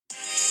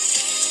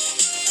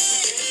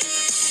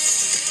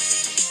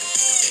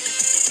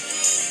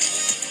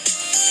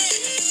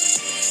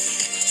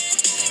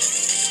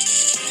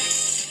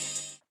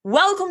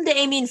Welcome to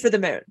Aiming for the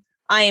Moon.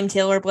 I am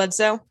Taylor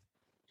Bledsoe.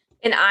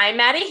 And I'm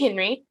Maddie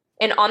Henry.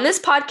 And on this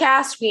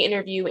podcast, we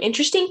interview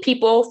interesting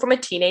people from a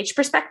teenage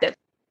perspective.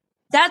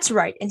 That's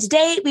right. And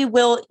today we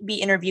will be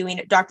interviewing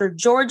Dr.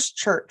 George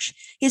Church.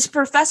 He's a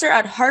professor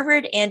at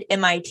Harvard and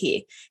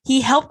MIT.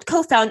 He helped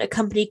co-found a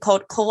company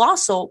called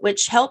Colossal,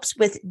 which helps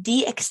with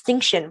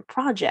de-extinction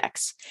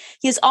projects.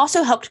 He has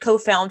also helped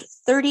co-found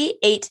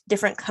 38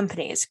 different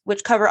companies,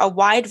 which cover a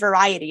wide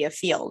variety of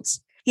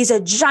fields. He's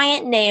a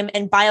giant name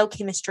in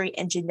biochemistry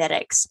and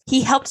genetics.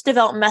 He helped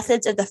develop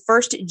methods of the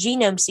first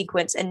genome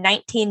sequence in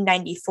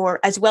 1994,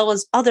 as well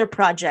as other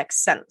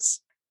projects since.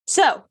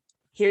 So,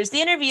 here's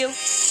the interview.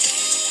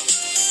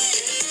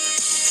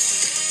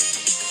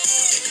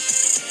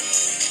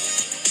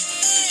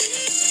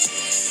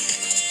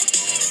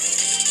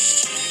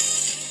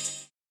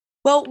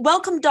 Well,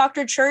 welcome,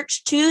 Dr.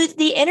 Church, to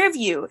the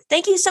interview.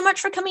 Thank you so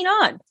much for coming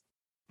on.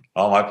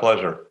 Oh, my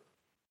pleasure.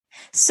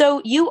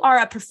 So you are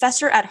a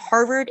professor at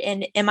Harvard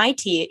and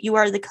MIT. You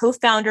are the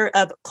co-founder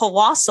of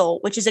Colossal,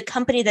 which is a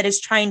company that is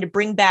trying to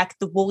bring back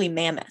the woolly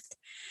mammoth.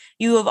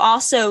 You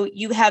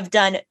have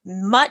done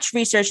much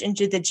research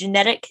into the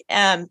genetic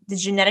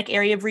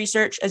area of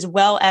research as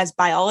well as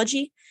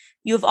biology.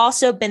 You have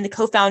also been the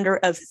co-founder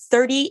of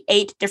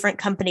 38 different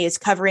companies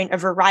covering a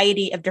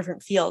variety of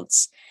different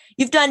fields.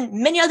 You've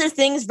done many other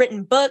things,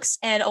 written books,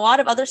 and a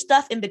lot of other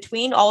stuff in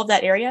between all of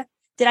that area.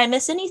 Did I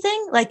miss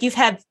anything? Like you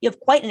have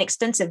quite an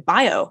extensive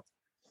bio.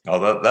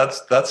 Oh,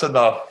 that's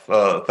enough.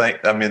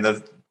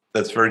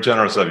 That's very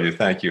generous of you.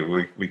 Thank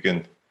you. We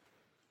can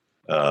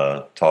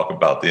talk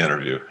about the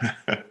interview.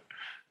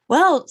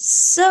 Well,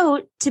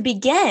 so to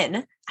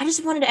begin, I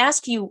just wanted to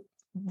ask you,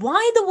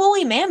 why the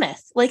woolly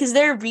mammoth? Like, is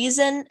there a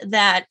reason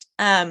that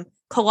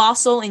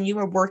Colossal and you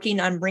are working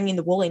on bringing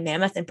the woolly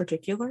mammoth in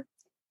particular?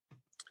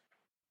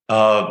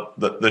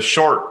 The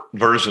short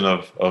version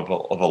of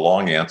a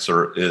long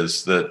answer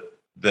is that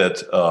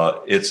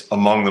it's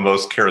among the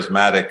most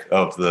charismatic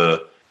of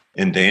the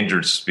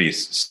endangered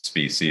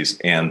species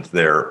and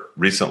their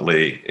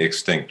recently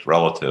extinct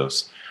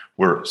relatives.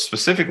 We're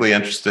specifically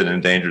interested in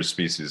endangered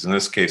species. In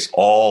this case,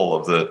 all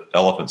of the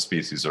elephant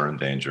species are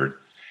endangered.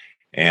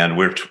 And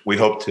we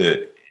hope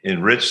to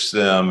enrich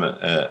them,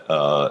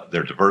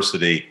 their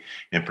diversity,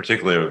 in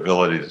particular their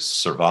ability to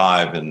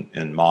survive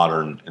in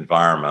modern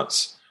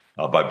environments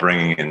by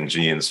bringing in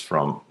genes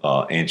from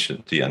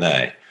ancient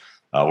DNA.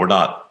 We're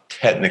not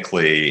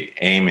technically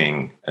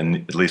aiming,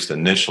 at least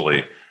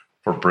initially,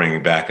 for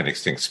bringing back an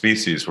extinct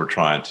species. We're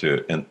trying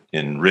to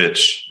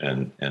enrich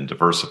and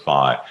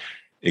diversify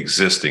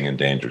existing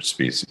endangered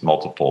species,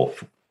 multiple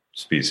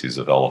species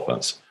of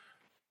elephants.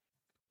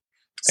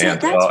 So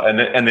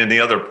and then the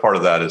other part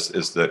of that is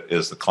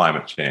the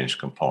climate change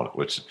component,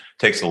 which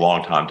takes a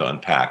long time to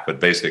unpack.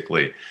 But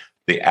basically,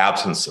 the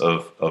absence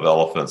of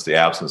elephants, the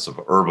absence of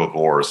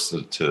herbivores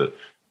to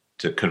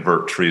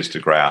convert trees to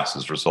grass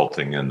is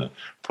resulting in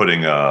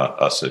putting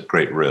us at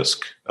great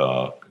risk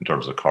in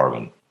terms of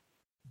carbon.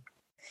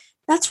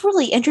 That's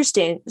really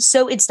interesting.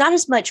 So it's not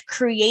as much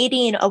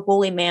creating a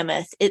woolly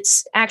mammoth.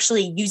 It's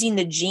actually using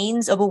the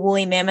genes of a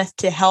woolly mammoth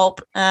to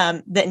help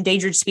the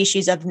endangered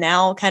species of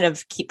now kind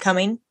of keep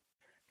coming.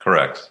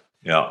 Correct.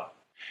 Yeah.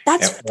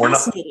 That's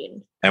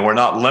fascinating. We're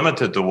not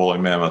limited to woolly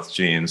mammoth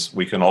genes.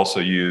 We can also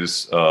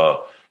use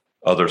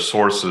other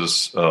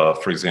sources.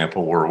 For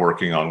example, we're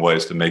working on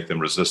ways to make them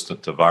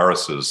resistant to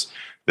viruses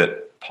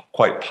that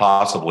quite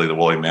possibly the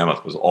woolly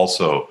mammoth was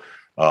also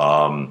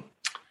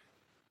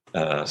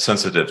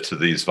sensitive to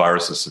these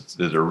viruses.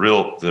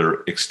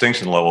 They're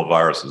extinction level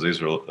viruses.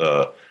 These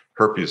are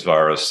herpes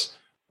virus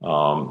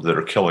that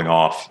are killing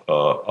off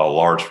a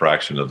large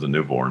fraction of the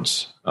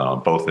newborns,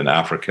 both in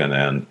African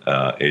and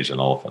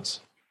Asian elephants.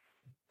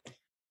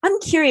 I'm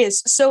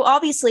curious. So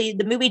obviously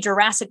the movie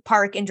Jurassic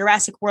Park and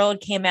Jurassic World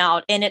came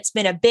out and it's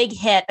been a big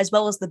hit as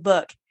well as the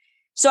book.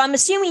 So I'm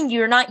assuming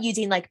you're not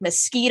using like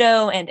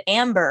mosquito and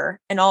amber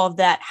and all of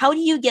that. How do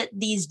you get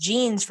these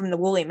genes from the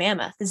woolly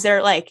mammoth? Is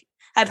there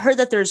I've heard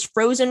that there's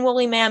frozen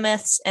woolly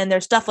mammoths and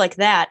there's stuff like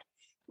that.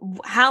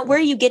 Where are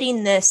you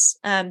getting this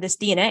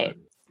DNA?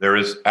 There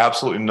is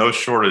absolutely no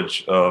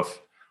shortage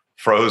of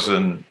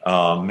frozen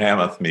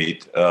mammoth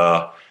meat.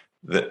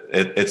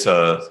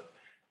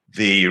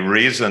 The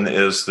reason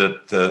is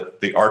that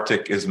the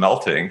Arctic is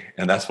melting,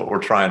 and that's what we're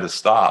trying to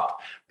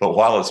stop. But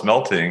while it's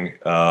melting,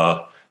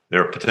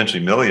 there are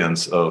potentially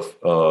millions of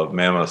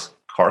mammoth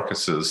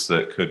carcasses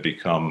that could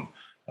become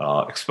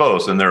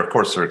exposed. And they're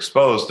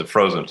exposed to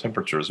frozen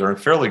temperatures. They're in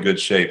fairly good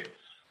shape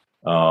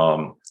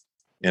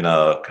in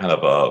a kind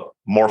of a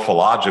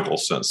morphological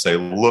sense. They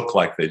look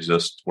like they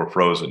just were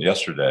frozen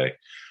yesterday.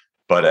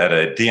 But at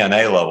a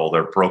DNA level,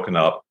 they're broken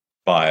up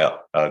by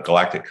a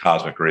galactic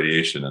cosmic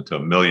radiation into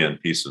 1 million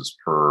pieces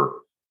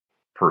per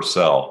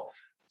cell.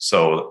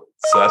 So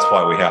that's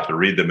why we have to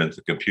read them into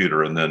the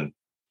computer and then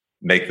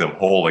make them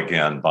whole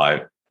again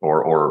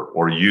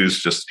or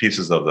use just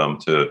pieces of them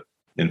to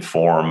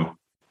inform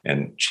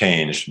and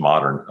change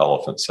modern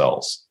elephant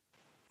cells.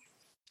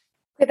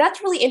 Okay,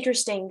 that's really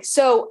interesting.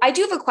 So I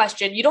do have a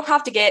question. You don't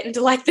have to get into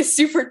like the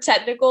super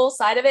technical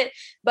side of it,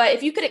 but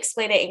if you could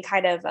explain it in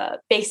kind of a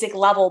basic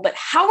level, but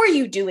how are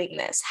you doing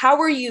this? How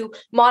are you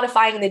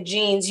modifying the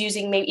genes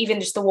using maybe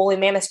even just the woolly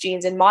mammoth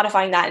genes and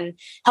modifying that and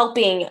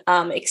helping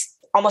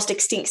almost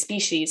extinct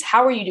species?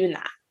 How are you doing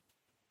that?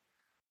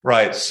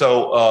 Right.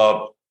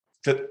 So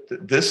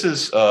this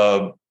is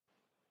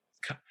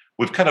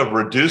we've kind of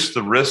reduced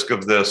the risk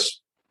of this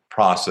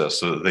process.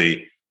 So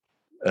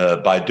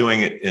by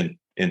doing it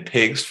in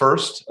pigs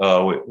first,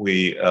 but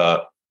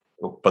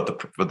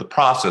the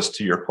process,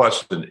 to your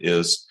question,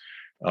 is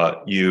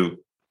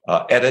you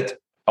edit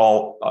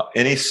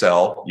any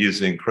cell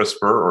using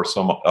CRISPR or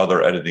some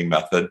other editing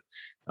method.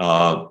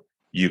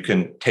 You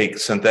can take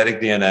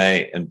synthetic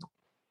DNA and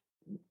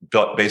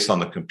based on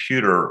the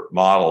computer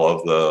model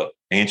of the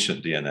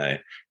ancient DNA,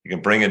 you can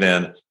bring it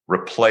in,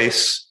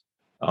 replace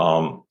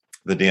the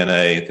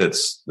DNA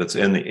that's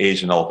in the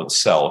Asian elephant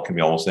cell. It can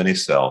be almost any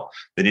cell.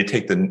 Then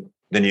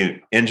you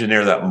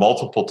engineer that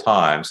multiple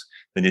times.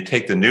 Then you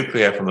take the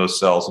nuclei from those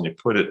cells and you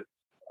put it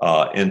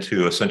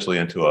essentially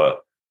into a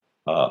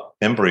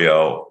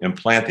embryo,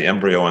 implant the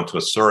embryo into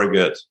a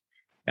surrogate,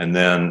 and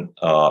then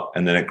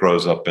it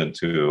grows up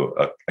into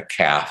a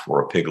calf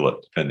or a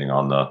piglet, depending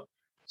on the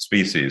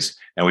species.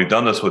 And we've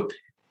done this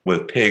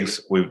with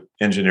pigs. We've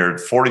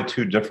engineered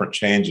 42 different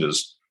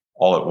changes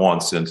all at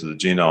once into the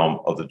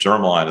genome of the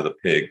germline of the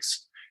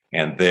pigs,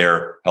 and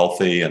they're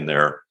healthy and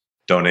they're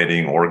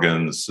donating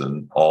organs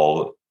and all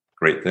the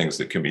great things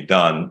that can be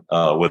done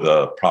with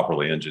a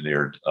properly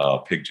engineered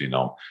pig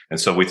genome. And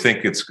so we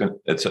think it's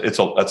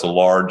a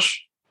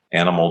large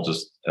animal.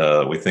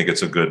 We think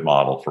it's a good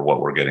model for what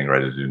we're getting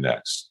ready to do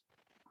next.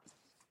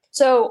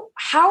 So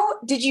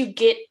how did you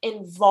get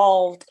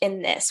involved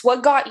in this?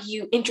 What got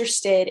you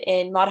interested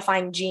in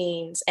modifying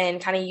genes and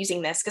kind of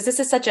using this? Because this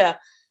is such a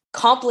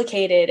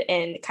complicated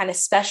and kind of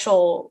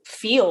special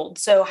field.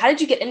 So how did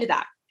you get into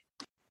that?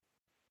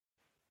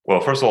 Well,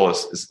 first of all,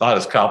 it's not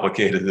as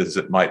complicated as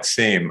it might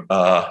seem.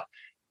 But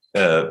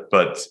I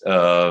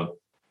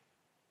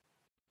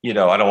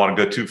don't want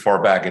to go too far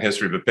back in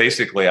history, but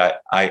basically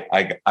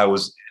I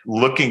was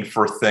looking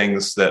for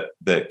things that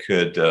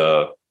could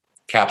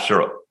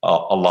capture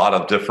a lot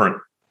of different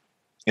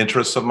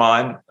interests of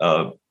mine,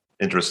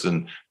 interest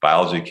in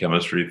biology,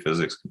 chemistry,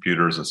 physics,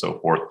 computers, and so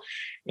forth.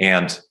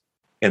 And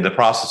in the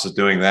process of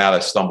doing that, I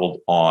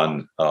stumbled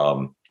on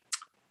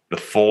the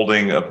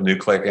folding of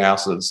nucleic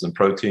acids and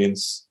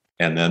proteins.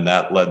 And then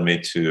that led me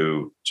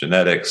to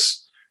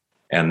genetics,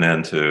 and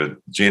then to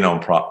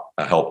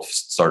help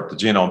start the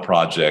genome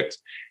project,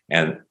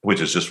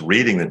 which is just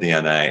reading the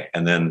DNA,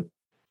 and then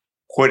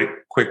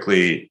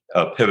quickly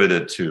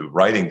pivoted to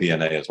writing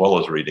DNA as well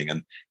as reading,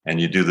 and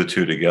you do the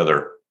two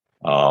together.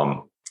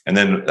 And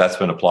then that's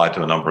been applied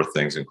to a number of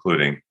things,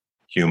 including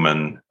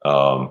human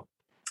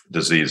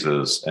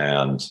diseases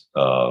and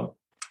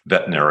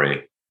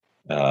veterinary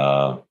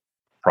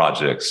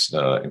projects,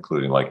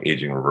 including like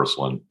aging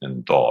reversal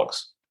in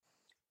dogs.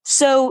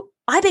 So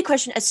my big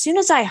question, as soon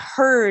as I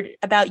heard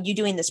about you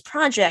doing this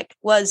project,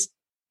 was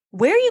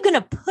where are you going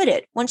to put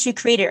it once you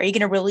create it? Are you going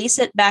to release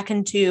it back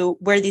into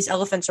where these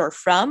elephants are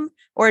from?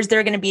 Or is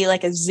there going to be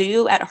like a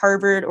zoo at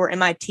Harvard or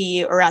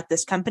MIT or at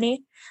this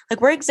company?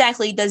 Like, where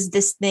exactly does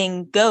this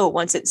thing go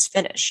once it's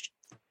finished?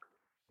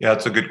 Yeah,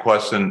 it's a good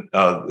question.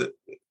 One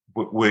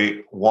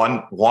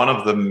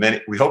of the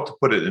many, we hope to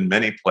put it in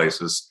many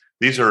places.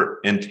 These are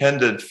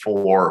intended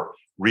for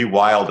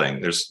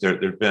rewilding.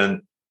 There've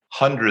been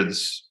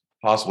hundreds,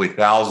 possibly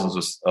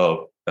thousands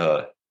of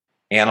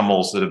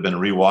animals that have been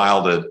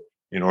rewilded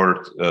in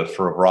order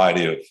for a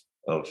variety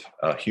of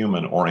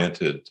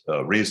human-oriented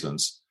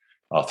reasons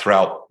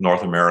throughout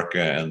North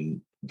America and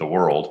the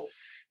world.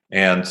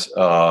 And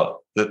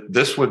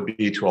this would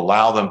be to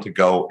allow them to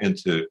go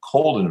into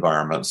cold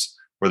environments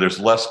where there's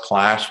less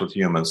clash with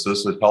humans.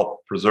 This would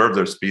help preserve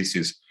their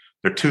species.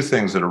 There are two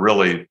things that are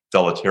really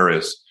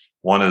deleterious.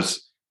 One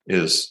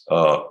is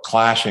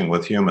clashing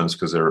with humans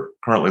because they're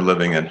currently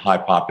living in high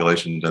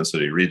population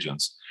density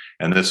regions.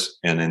 And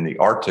in the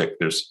Arctic,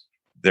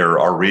 there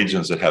are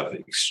regions that have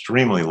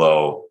extremely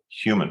low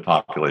human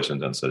population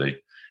density.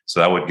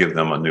 So that would give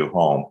them a new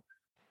home.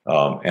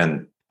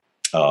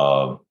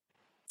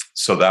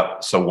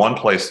 So one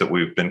place that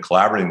we've been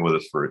collaborating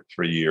with for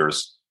 3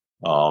 years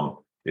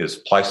is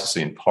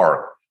Pleistocene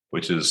Park,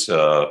 which is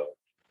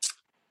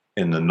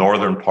in the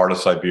northern part of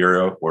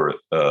Siberia, where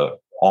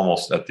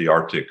almost at the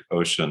Arctic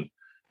Ocean,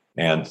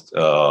 and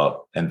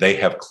they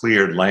have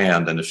cleared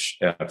land and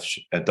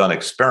have done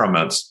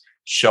experiments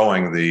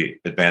showing the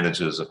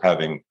advantages of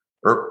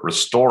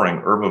restoring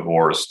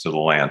herbivores to the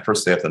land.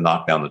 First, they have to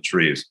knock down the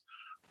trees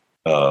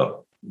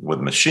with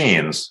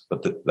machines,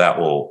 but that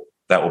will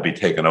be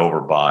taken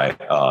over by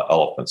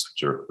elephants,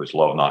 which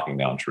love knocking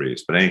down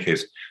trees. But in any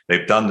case,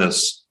 they've done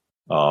this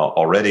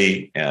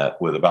already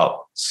with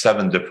about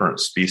 7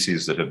 different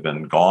species that have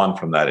been gone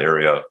from that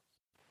area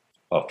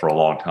for a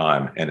long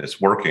time, and it's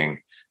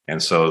working.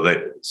 And so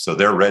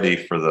they're ready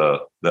for the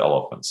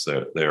elephants.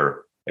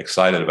 They're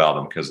excited about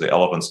them because the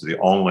elephants are the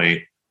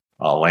only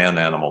land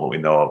animal that we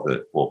know of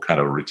that will kind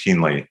of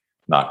routinely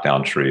knock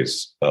down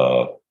trees,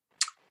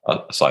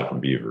 aside from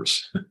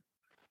beavers.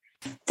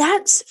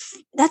 That's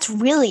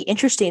really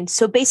interesting.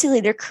 So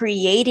basically, they're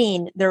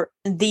creating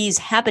these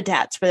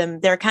habitats for them.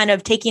 They're kind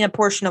of taking a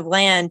portion of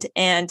land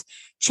and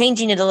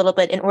changing it a little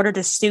bit in order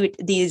to suit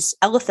these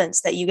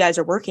elephants that you guys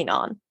are working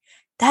on.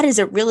 That is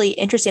a really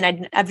interesting.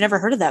 I've never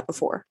heard of that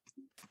before.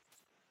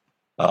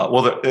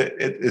 Well,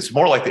 it's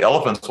more like the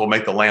elephants will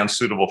make the land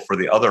suitable for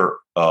the other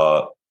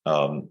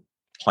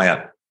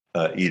plant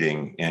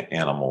eating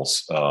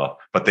animals,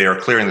 but they are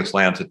clearing this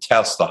land to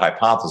test the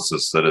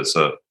hypothesis that it's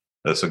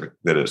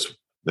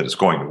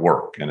going to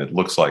work, and it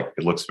looks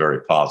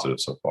very positive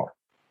so far.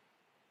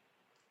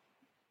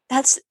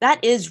 That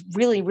is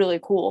really, really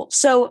cool.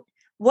 So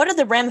what are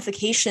the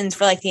ramifications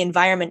for like the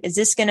environment? Is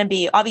this going to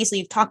be, obviously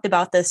you've talked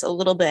about this a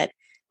little bit,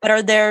 but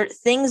are there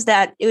things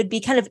that it would be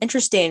kind of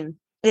interesting?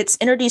 It's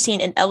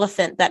introducing an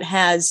elephant that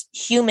has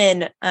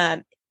human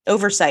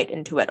oversight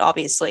into it,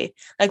 obviously,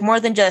 like more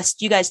than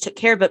just you guys took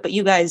care of it, but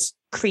you guys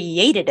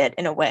created it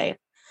in a way.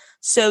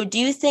 So do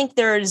you think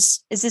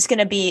is this going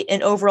to be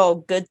an overall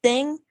good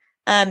thing?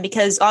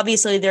 Because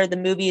obviously there are the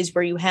movies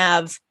where you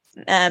have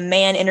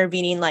man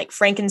intervening like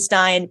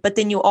Frankenstein, but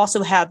then you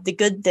also have the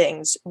good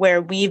things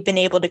where we've been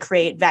able to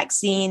create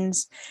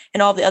vaccines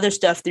and all the other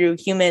stuff through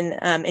human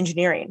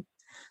engineering.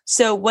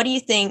 So what do you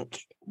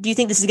think? Do you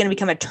think this is going to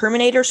become a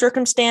Terminator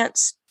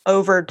circumstance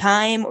over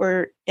time,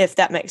 or if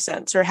that makes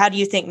sense? Or how do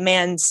you think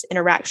man's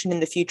interaction in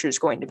the future is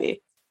going to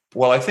be?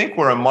 Well, I think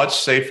we're on much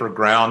safer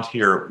ground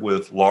here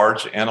with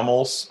large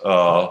animals.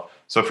 So,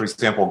 for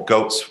example,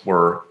 goats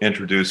were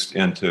introduced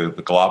into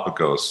the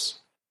Galapagos,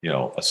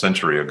 a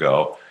century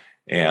ago,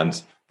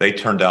 and they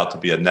turned out to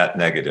be a net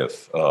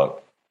negative.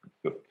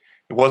 It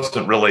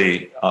wasn't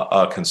really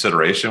a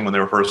consideration when they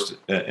were first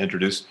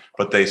introduced,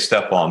 but they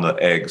step on the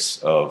eggs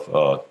of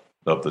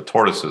the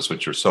tortoises,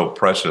 which are so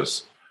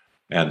precious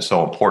and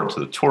so important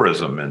to the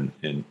tourism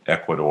in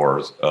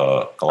Ecuador's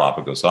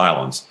Galapagos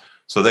Islands.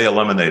 So they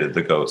eliminated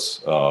the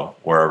goats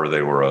wherever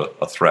they were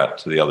a threat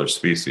to the other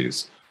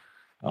species.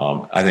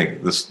 I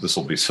think this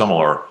will be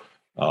similar.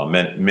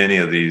 Many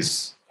of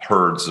these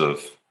herds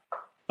of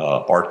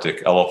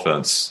Arctic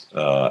elephants,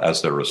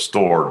 as they're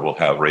restored, will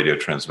have radio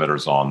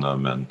transmitters on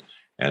them,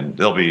 and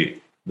they'll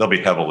be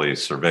heavily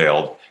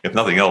surveilled, if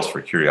nothing else,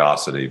 for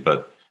curiosity.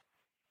 But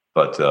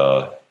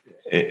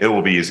it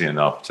will be easy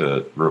enough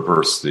to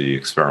reverse the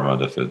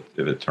experiment if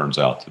it turns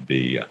out to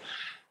be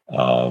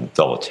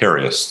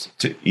deleterious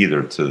to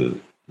either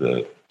to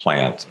the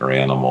plant or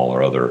animal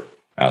or other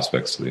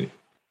aspects of the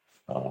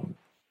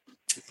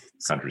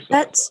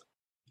countryside.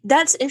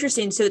 That's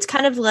interesting. So it's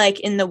kind of like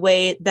in the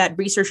way that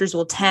researchers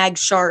will tag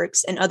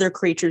sharks and other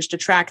creatures to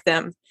track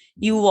them.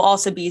 You will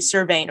also be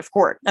surveying, of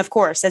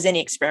course, as any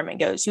experiment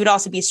goes. You would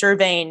also be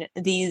surveying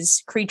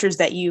these creatures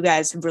that you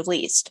guys have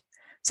released.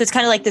 So it's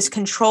kind of like this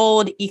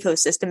controlled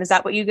ecosystem. Is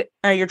that what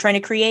you're trying to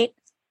create?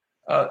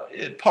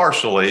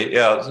 Partially,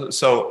 yeah.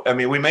 So, I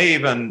mean, we may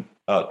even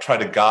try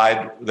to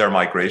guide their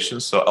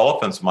migrations. So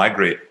elephants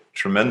migrate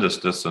tremendous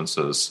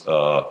distances.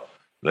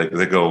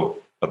 They go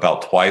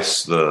about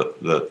twice the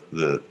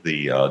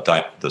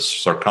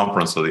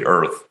circumference of the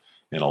Earth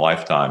in a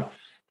lifetime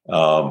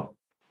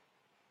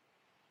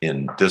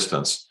in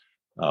distance.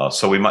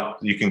 So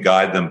you can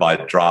guide them by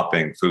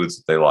dropping foods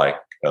that they like.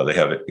 They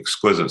have an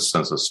exquisite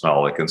sense of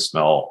smell. They can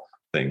smell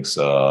things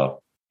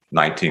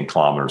 19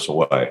 kilometers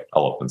away.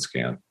 Elephants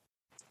can.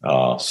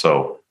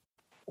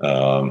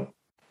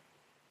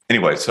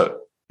 Anyway,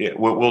 so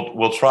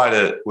we'll try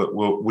to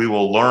we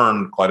will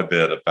learn quite a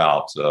bit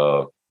about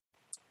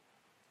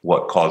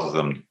what causes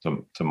them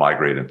to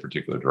migrate in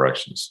particular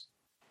directions.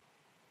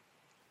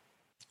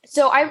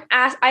 So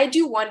I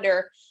do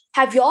wonder,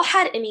 have y'all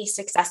had any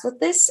success with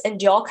this? And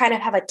do y'all kind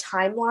of have a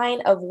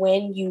timeline of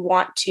when you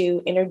want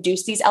to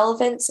introduce these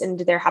elephants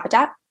into their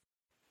habitat?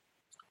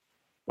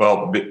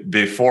 Well,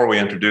 before we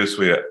introduced,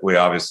 we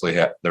obviously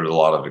there was a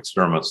lot of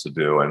experiments to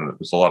do, and there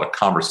was a lot of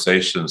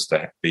conversations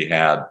to be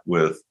had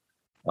with,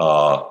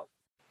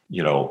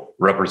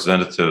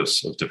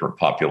 representatives of different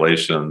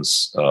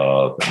populations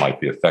that might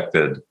be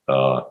affected,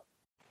 and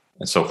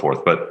so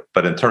forth.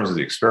 But in terms of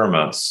the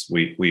experiments,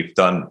 we've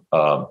done.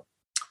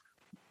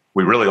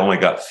 We really only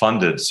got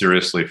funded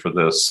seriously for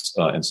this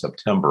in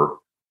September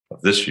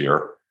of this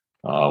year.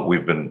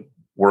 We've been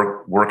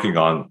working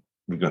on.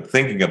 We've been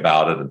thinking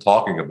about it and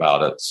talking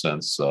about it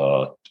since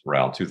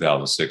around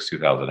 2006,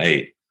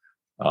 2008.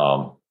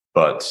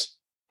 But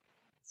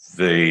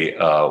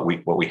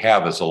what we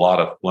have is a lot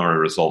of preliminary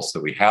results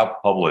that we have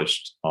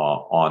published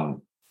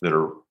on that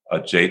are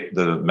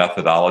the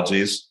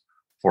methodologies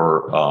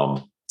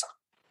for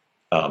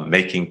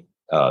making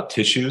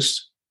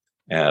tissues,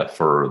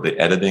 for the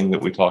editing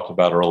that we talked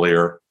about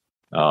earlier,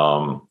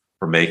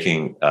 for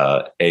making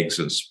eggs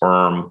and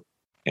sperm,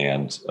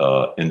 and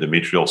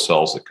endometrial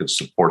cells that could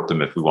support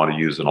them if we want to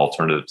use an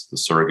alternative to the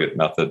surrogate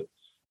method.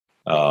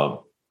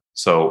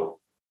 So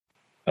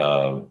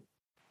a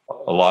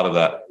lot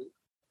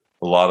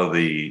of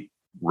the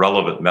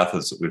relevant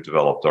methods that we've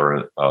developed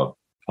are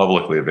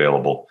publicly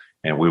available,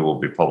 and we will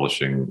be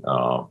publishing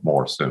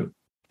more soon.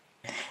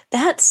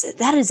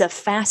 That is a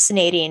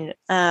fascinating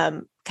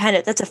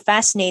that's a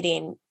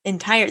fascinating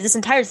this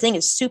entire thing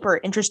is super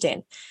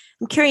interesting.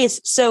 I'm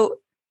curious. So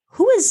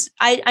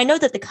I know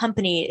that the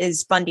company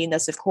is funding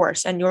this, of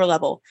course, on your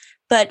level,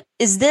 but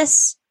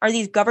are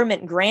these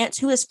government grants?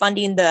 Who is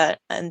funding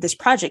this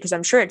project? Because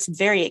I'm sure it's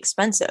very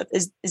expensive.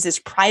 Is this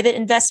private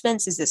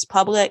investments? Is this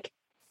public?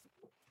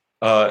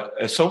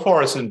 So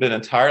far, it's been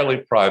entirely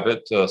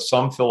private,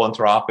 some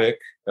philanthropic,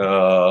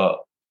 a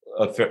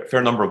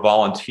fair number of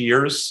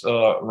volunteers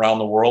around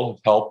the world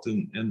have helped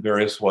in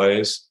various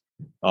ways.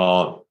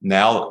 Now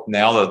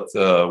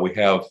that we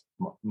have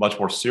much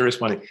more serious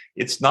money,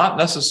 it's not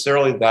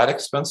necessarily that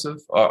expensive.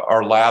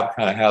 Our lab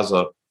kind of has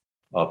a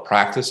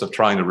practice of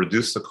trying to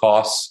reduce the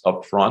costs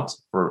up front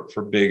for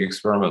big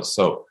experiments.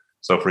 So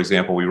for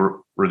example, we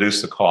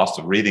reduced the cost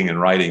of reading and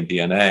writing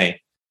DNA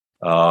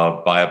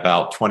by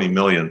about 20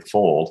 million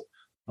fold,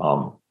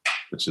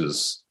 which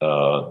is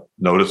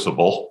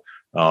noticeable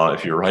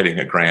if you're writing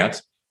a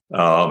grant.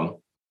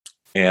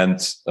 And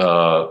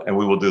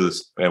we will do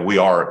this, and we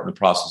are in the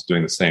process of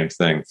doing the same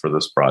thing for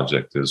this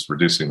project, is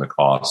reducing the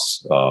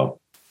costs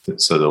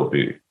so they'll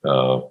be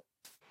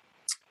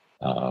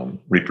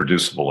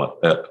reproducible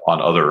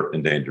on other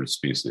endangered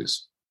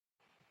species.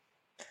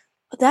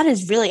 That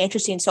is really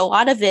interesting. So a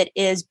lot of it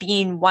is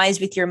being wise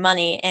with your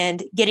money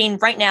and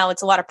right now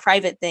it's a lot of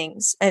private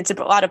things and it's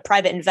a lot of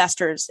private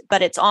investors,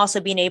 but it's also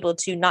being able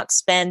to not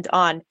spend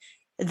on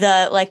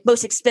the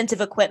most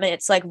expensive equipment.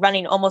 It's like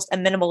running almost a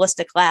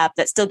minimalistic lab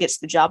that still gets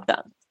the job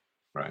done.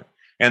 Right.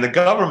 And the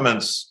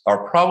governments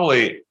are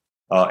probably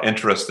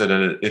interested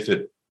in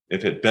it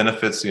if it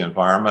benefits the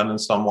environment in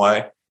some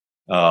way,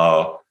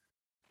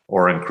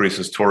 or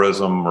increases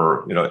tourism,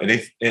 or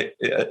if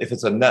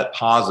it's a net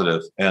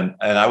positive. And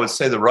I would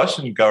say the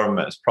Russian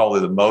government is probably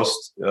the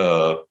most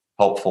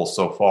helpful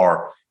so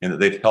far, in that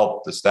they've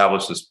helped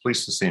establish this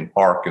Pleistocene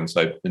park in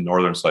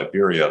northern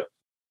Siberia,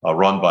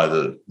 run by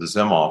the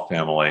Zimov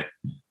family,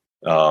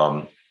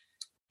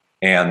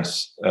 and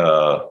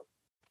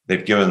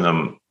they've given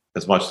them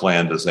as much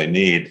land as they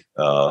need,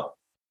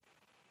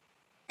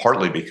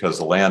 partly because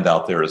the land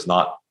out there is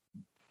not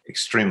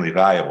extremely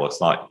valuable.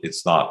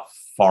 It's not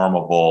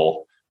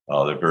farmable.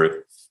 They're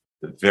very,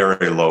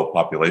 very low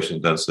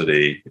population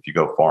density if you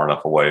go far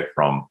enough away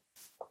from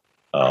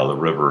the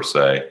river,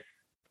 say.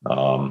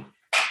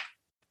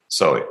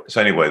 So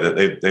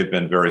anyway, they've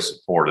been very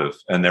supportive,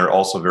 and they're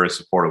also very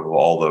supportive of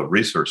all the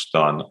research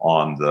done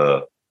on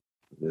the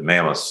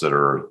mammoths that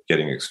are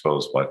getting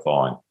exposed by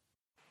thawing.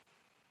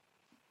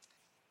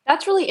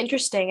 That's really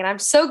interesting. And I'm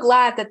so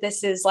glad that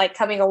this is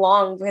coming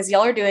along, because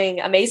y'all are doing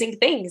amazing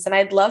things. And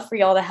I'd love for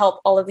y'all to help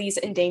all of these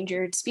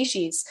endangered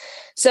species.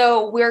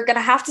 So we're going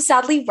to have to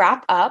sadly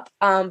wrap up,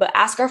 but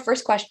ask our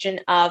first question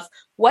of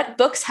what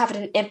books have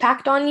an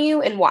impact on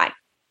you and why?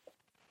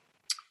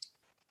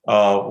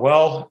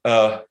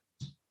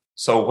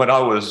 So when I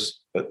was,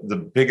 the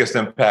biggest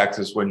impact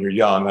is when you're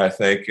young, I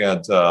think.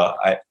 And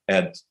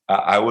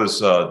I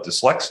was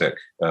dyslexic,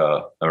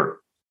 or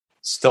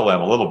still am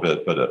a little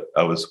bit, but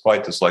I was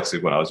quite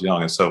dyslexic when I was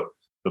young. And so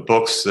the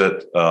books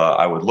that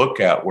I would look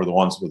at were the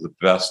ones with the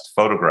best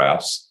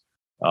photographs,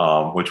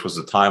 which was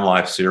the Time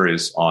Life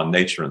series on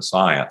nature and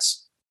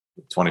science,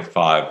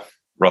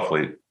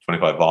 roughly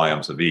 25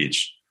 volumes of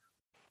each.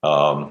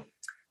 I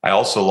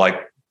also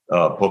like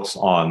books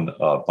on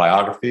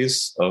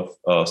biographies of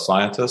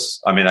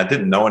scientists. I mean, I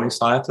didn't know any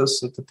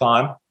scientists at the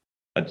time.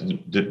 I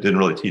didn't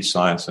really teach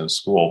science in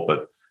school,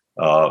 but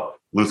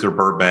Luther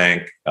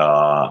Burbank,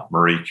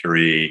 Marie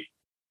Curie,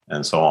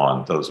 and so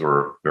on. Those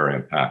were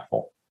very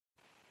impactful.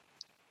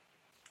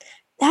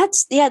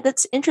 That's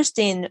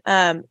interesting.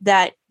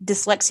 That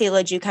dyslexia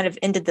led you kind of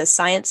into the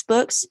science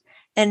books,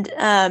 and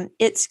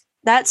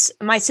that's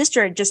my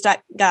sister just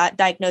got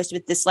diagnosed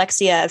with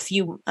dyslexia a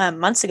few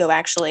months ago,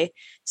 actually.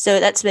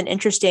 So that's been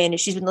interesting.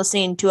 She's been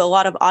listening to a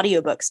lot of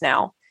audiobooks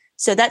now.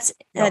 So that's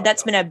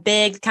been a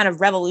big kind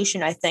of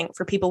revolution, I think,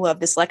 for people who have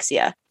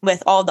dyslexia,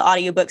 with all the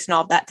audiobooks and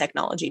all of that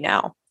technology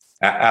now.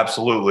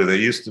 Absolutely. They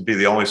used to be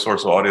the only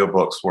source of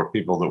audiobooks for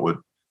people that would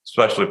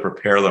especially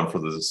prepare them for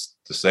the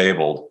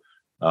disabled.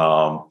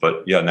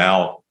 But yeah,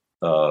 now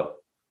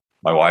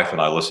my wife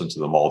and I listen to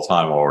them all the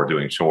time while we're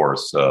doing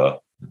chores, or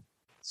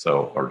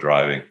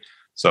driving.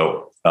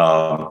 So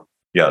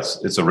yes,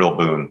 it's a real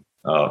boon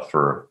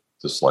for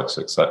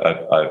dyslexics.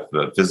 I've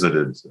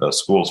visited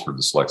schools for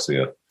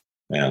dyslexia,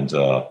 and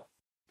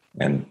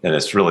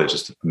it's really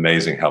just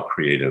amazing how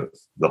creative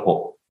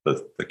the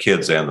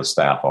kids and the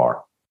staff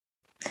are.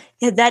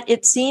 Yeah, that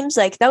it seems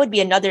like that would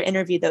be another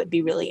interview that would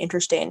be really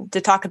interesting to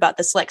talk about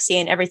dyslexia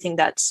and everything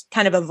that's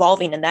kind of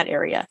evolving in that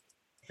area.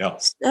 Yeah.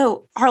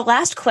 So our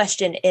last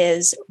question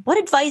is, what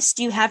advice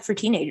do you have for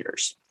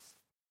teenagers?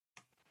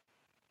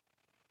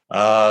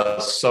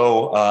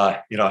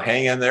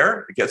 Hang in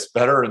there. It gets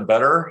better and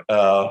better.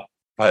 By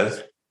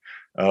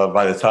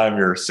the time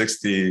you're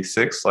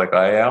 66, like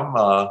I am,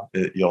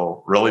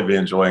 you'll really be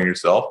enjoying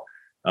yourself.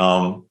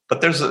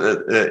 But there's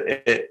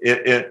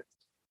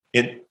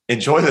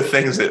enjoy the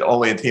things that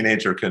only a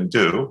teenager can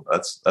do.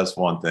 That's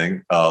one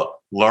thing.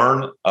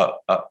 Learn,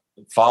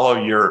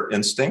 follow your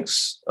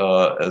instincts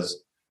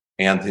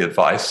and the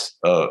advice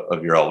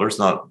of your elders,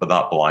 but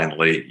not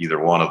blindly either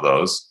one of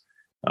those.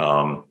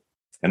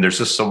 And there's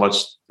just so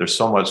much. There's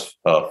so much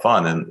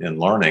fun in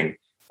learning.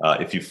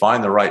 If you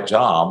find the right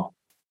job,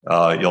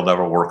 you'll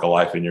never work a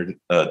life in your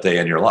day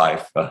in your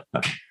life.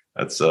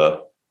 That's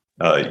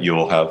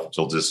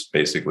you'll just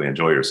basically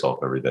enjoy yourself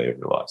every day of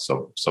your life.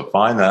 So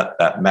find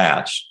that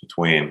match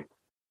between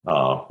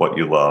what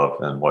you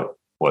love and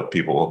what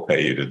people will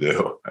pay you to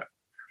do.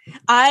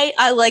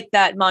 I like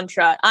that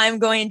mantra. I'm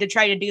going to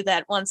try to do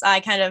that once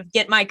I kind of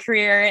get my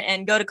career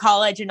and go to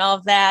college and all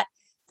of that.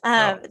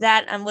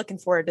 That I'm looking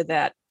forward to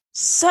that.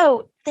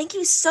 So thank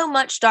you so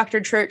much, Dr.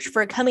 Church,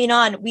 for coming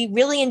on. We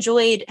really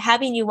enjoyed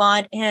having you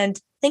on,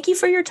 and thank you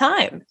for your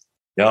time.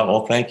 Yeah,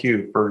 well, thank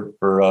you for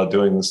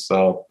doing this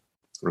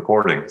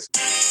recording.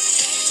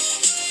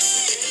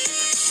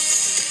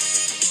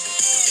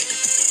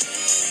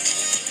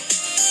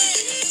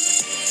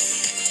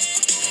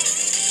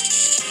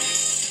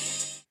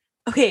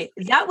 Okay,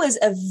 that was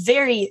a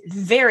very,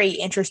 very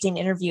interesting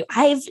interview.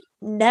 I've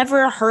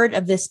never heard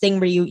of this thing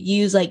where you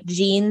use like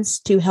genes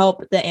to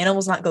help the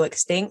animals not go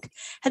extinct.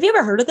 Have you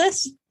ever heard of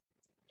this?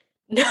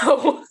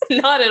 No,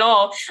 not at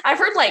all. I've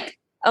heard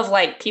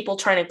of people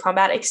trying to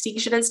combat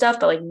extinction and stuff,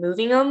 but like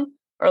moving them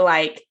or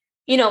like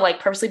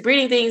purposely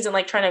breeding things and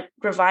like trying to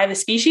revive the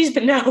species.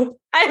 But no,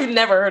 I've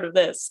never heard of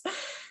this.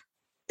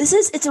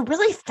 It's a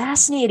really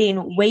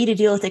fascinating way to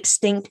deal with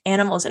extinct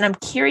animals. And I'm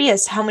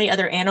curious how many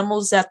other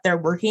animals that they're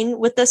working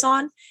with this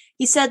on.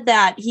 He said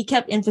that he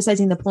kept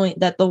emphasizing the point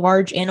that the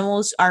large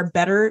animals are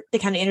better to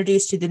kind of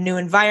introduce to the new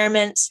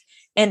environments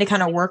and to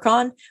kind of work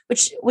on,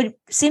 which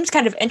seems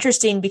kind of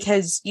interesting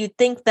because you'd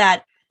think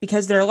that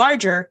because they're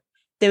larger,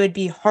 they would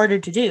be harder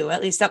to do.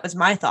 At least that was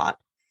my thought.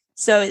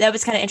 So that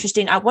was kind of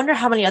interesting. I wonder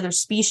how many other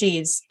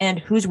species and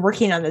who's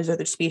working on those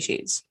other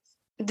species.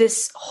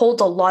 This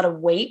holds a lot of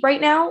weight right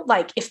now.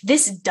 Like if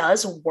this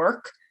does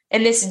work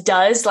and this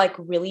does like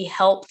really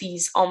help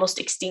these almost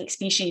extinct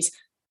species,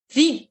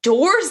 the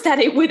doors that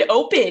it would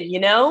open,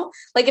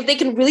 like if they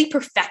can really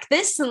perfect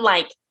this and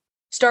like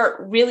start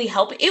really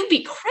helping, it would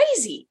be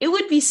crazy. It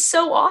would be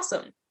so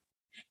awesome.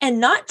 And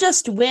not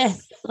just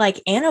with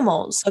like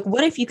animals. Like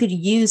what if you could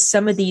use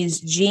some of these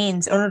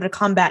genes in order to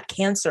combat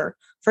cancer?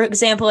 For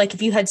example, like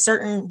if you had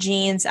certain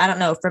genes, I don't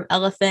know, from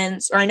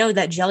elephants, or I know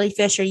that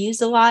jellyfish are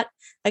used a lot.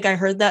 Like I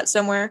heard that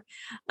somewhere.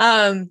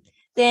 Then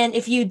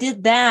if you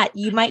did that,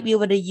 you might be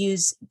able to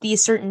use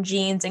these certain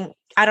genes. And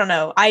I don't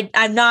know,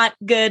 I'm not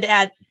good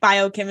at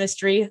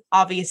biochemistry,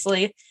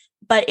 obviously.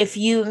 But if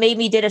you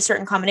maybe did a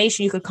certain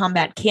combination, you could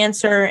combat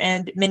cancer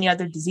and many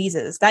other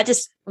diseases. That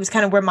just was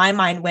kind of where my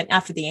mind went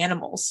after the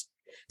animals.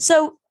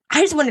 So I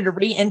just wanted to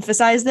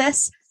re-emphasize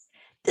this.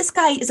 This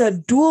guy is a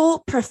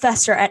dual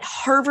professor at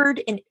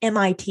Harvard and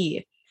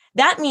MIT.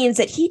 That means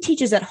that he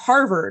teaches at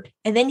Harvard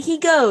and then he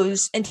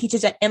goes and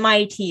teaches at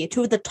MIT,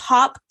 two of the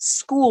top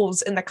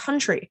schools in the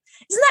country.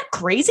 Isn't that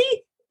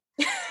crazy?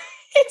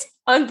 It's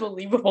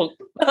unbelievable.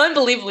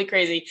 Unbelievably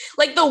crazy.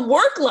 Like the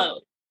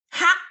workload.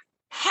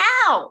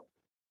 How?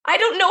 I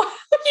don't know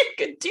how you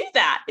could do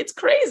that. It's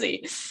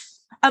crazy.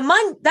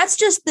 That's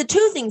just the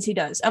two things he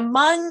does.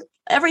 Among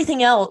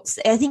everything else,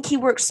 I think he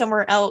works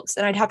somewhere else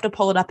and I'd have to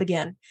pull it up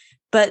again.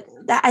 But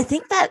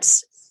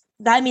that's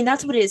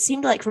what it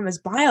seemed like from his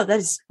bio. That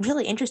is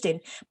really interesting.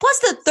 Plus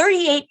the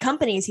 38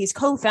 companies he's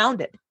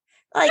co-founded.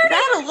 Like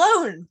that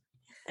alone.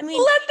 I mean,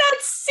 let that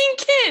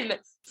sink in.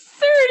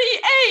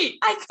 38.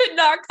 I could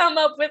not come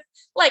up with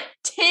like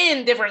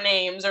 10 different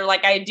names or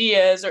like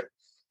ideas or,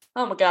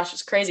 oh my gosh,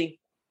 it's crazy.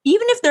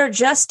 Even if they're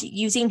just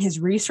using his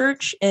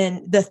research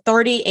in the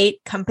 38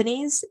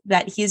 companies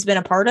that he's been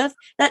a part of,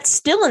 that's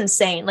still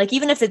insane. Like,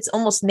 even if it's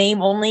almost name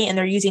only and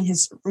they're using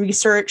his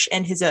research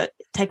and his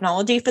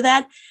technology for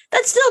that,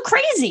 that's still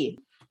crazy.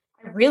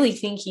 I really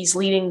think he's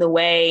leading the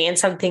way in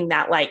something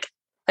that, like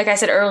I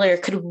said earlier,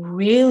 could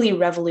really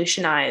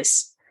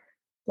revolutionize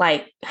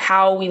like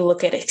how we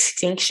look at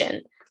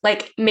extinction.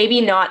 Like maybe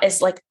not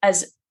as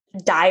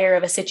dire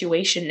of a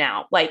situation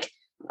now. Like,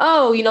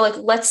 oh, like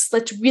let's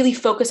really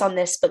focus on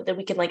this, but then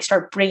we can like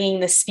start bringing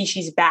this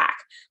species back.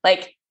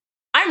 Like,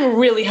 I'm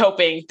really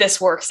hoping this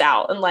works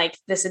out and like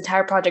this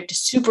entire project is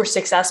super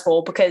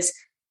successful because,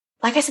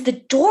 like I said,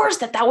 the doors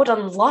that would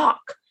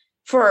unlock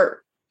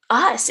for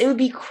us, it would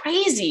be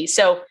crazy.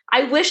 So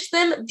I wish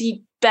them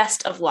the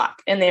best of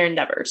luck in their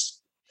endeavors.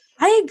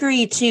 I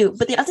agree too.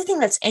 But the other thing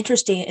that's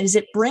interesting is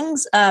it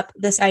brings up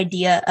this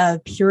idea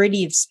of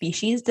purity of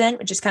species then,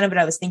 which is kind of what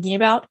I was thinking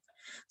about.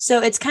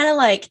 So it's kind of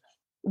like,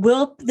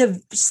 will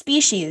the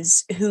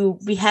species who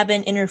we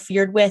haven't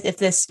interfered with, if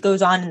this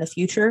goes on in the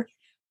future,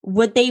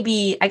 would they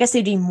be, I guess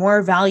they'd be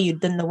more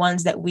valued than the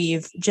ones that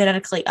we've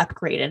genetically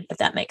upgraded, if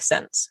that makes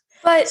sense.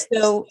 But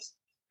so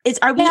is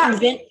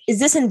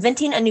this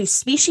inventing a new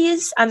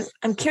species?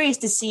 I'm curious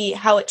to see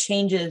how it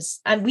changes.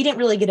 And we didn't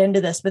really get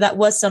into this, but that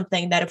was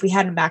something that if we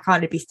had him back on,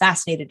 it'd be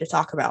fascinating to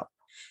talk about.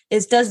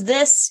 does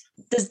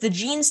the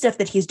gene stuff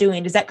that he's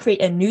doing, does that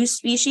create a new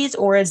species,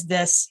 or is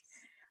this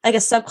like a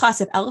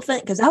subclass of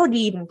elephant? Because that would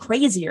be even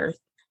crazier.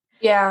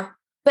 Yeah.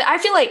 But I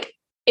feel like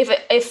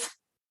if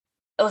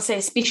let's say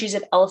a species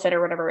of elephant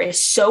or whatever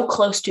is so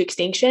close to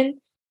extinction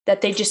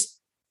that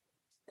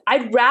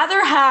I'd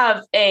rather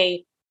have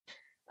a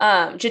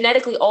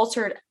genetically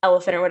altered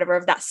elephant or whatever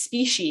of that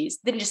species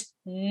than just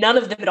none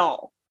of them at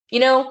all,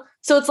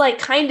 So it's like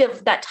kind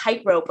of that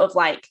tightrope of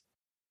like,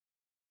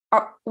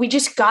 we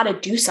just got to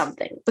do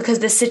something because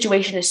this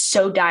situation is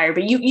so dire.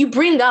 But you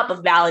bring up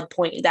a valid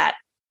point that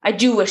I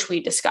do wish we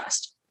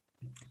discussed.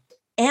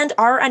 And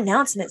our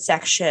announcement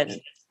section.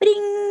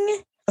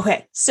 Ba-ding!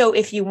 Okay, so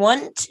if you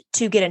want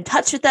to get in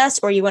touch with us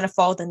or you want to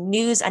follow the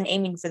news on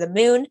Aiming for the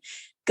Moon,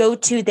 go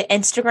to the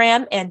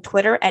Instagram and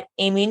Twitter at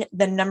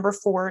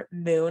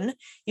aiming4moon.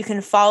 You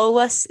can follow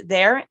us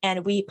there,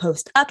 and we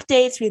post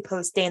updates. We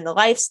post day in the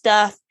life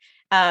stuff.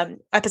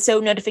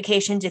 Episode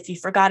notifications if you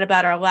forgot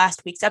about our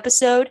last week's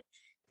episode.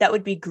 That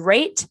would be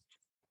great.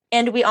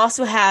 And we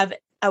also have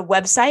a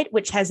website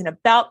which has an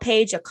about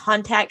page, a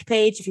contact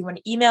page if you want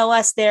to email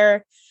us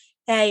there.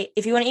 Hey,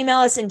 if you want to email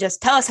us and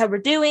just tell us how we're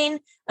doing,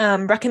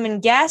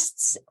 recommend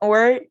guests,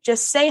 or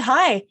just say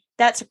hi,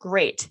 that's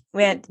great.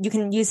 You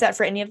can use that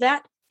for any of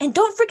that. And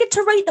don't forget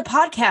to rate the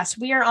podcast.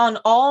 We are on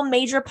all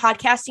major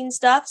podcasting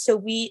stuff. So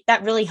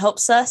that really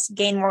helps us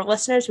gain more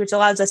listeners, which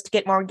allows us to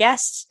get more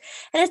guests.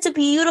 And it's a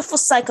beautiful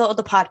cycle of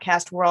the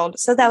podcast world.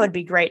 So that would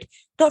be great.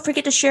 Don't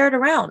forget to share it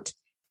around.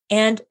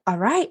 And all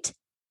right,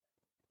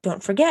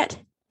 don't forget.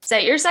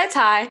 Set your sights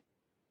high.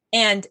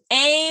 And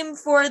aim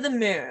for the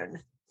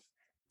moon.